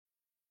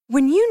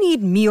When you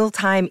need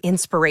mealtime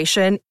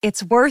inspiration,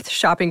 it's worth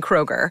shopping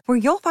Kroger, where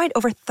you'll find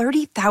over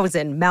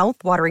 30,000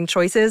 mouth-watering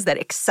choices that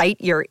excite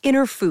your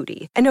inner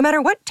foodie. And no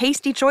matter what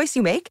tasty choice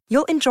you make,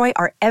 you'll enjoy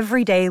our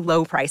everyday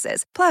low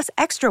prices, plus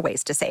extra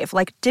ways to save,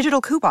 like digital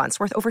coupons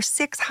worth over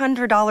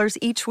 $600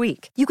 each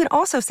week. You can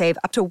also save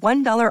up to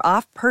 $1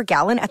 off per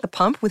gallon at the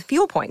pump with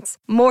fuel points.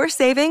 More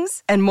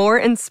savings and more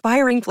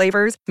inspiring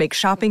flavors make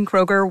shopping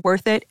Kroger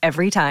worth it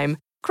every time.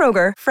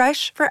 Kroger,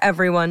 fresh for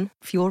everyone.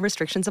 Fuel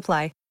restrictions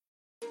apply.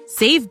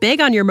 Save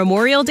big on your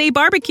Memorial Day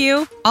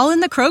barbecue, all in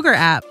the Kroger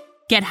app.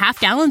 Get half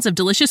gallons of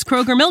delicious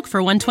Kroger milk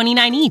for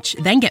 $1.29 each.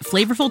 Then get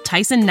flavorful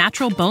Tyson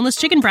natural boneless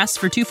chicken breasts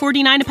for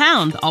 $2.49 a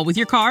pound, all with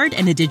your card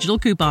and a digital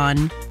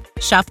coupon.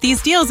 Shop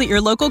these deals at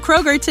your local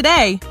Kroger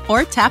today,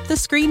 or tap the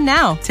screen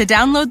now to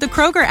download the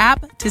Kroger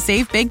app to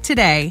save big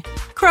today.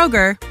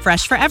 Kroger,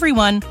 fresh for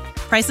everyone.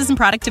 Prices and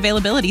product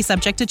availability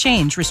subject to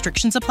change.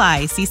 Restrictions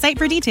apply. See site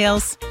for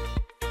details.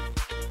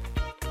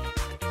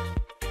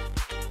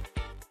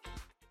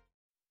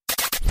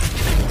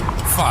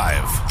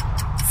 Five,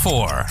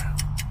 4,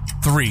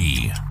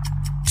 3,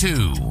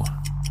 2,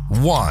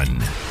 1.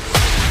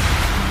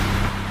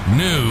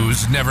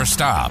 News never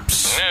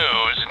stops.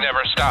 News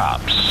never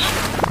stops.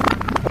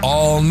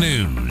 All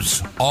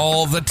news,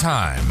 all the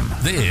time.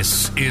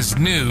 This is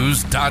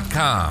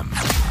News.com.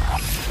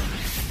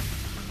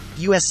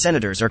 U.S.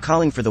 senators are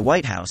calling for the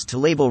White House to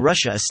label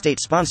Russia a state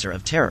sponsor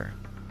of terror.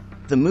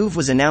 The move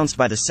was announced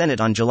by the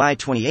Senate on July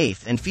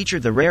 28 and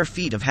featured the rare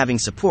feat of having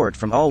support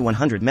from all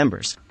 100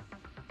 members.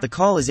 The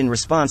call is in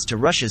response to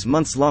Russia's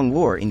months-long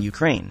war in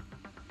Ukraine.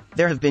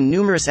 There have been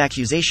numerous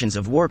accusations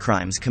of war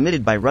crimes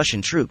committed by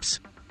Russian troops.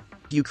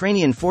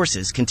 Ukrainian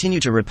forces continue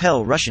to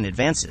repel Russian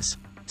advances.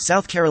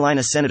 South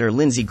Carolina Senator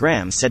Lindsey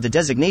Graham said the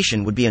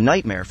designation would be a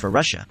nightmare for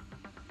Russia.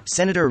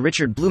 Senator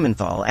Richard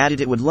Blumenthal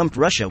added it would lump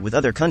Russia with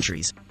other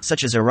countries,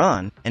 such as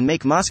Iran, and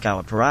make Moscow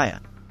a pariah.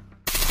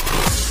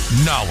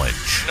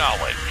 Knowledge.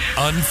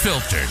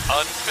 Unfiltered.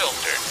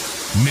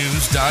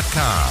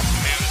 News.com.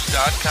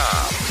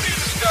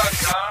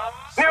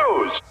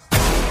 News.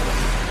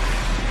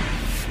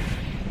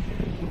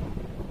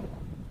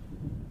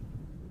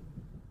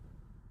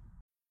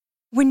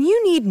 When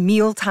you need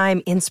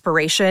mealtime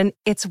inspiration,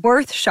 it's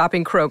worth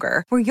shopping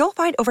Kroger, where you'll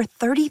find over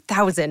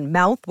 30,000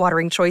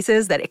 mouth-watering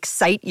choices that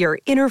excite your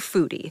inner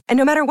foodie. And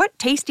no matter what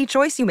tasty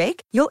choice you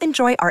make, you'll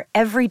enjoy our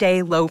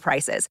everyday low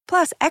prices,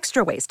 plus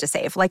extra ways to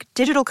save, like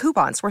digital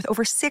coupons worth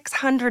over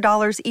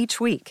 $600 each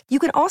week. You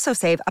can also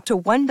save up to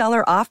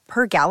 $1 off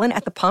per gallon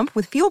at the pump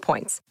with fuel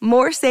points.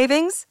 More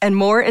savings and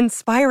more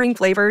inspiring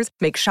flavors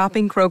make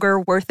shopping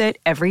Kroger worth it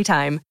every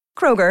time.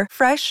 Kroger,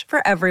 fresh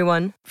for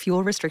everyone.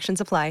 Fuel restrictions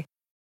apply.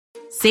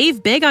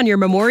 Save big on your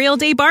Memorial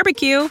Day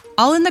barbecue,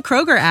 all in the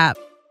Kroger app.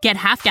 Get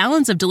half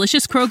gallons of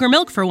delicious Kroger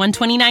milk for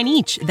 $1.29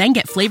 each. Then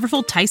get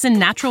flavorful Tyson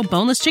natural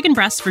boneless chicken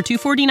breasts for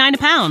 $2.49 a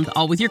pound,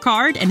 all with your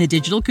card and a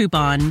digital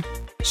coupon.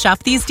 Shop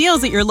these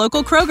deals at your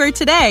local Kroger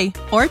today,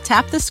 or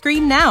tap the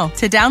screen now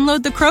to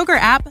download the Kroger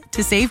app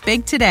to save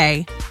big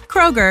today.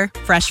 Kroger,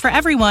 fresh for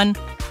everyone.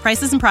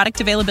 Prices and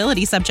product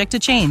availability subject to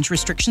change.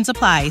 Restrictions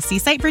apply. See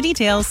site for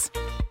details.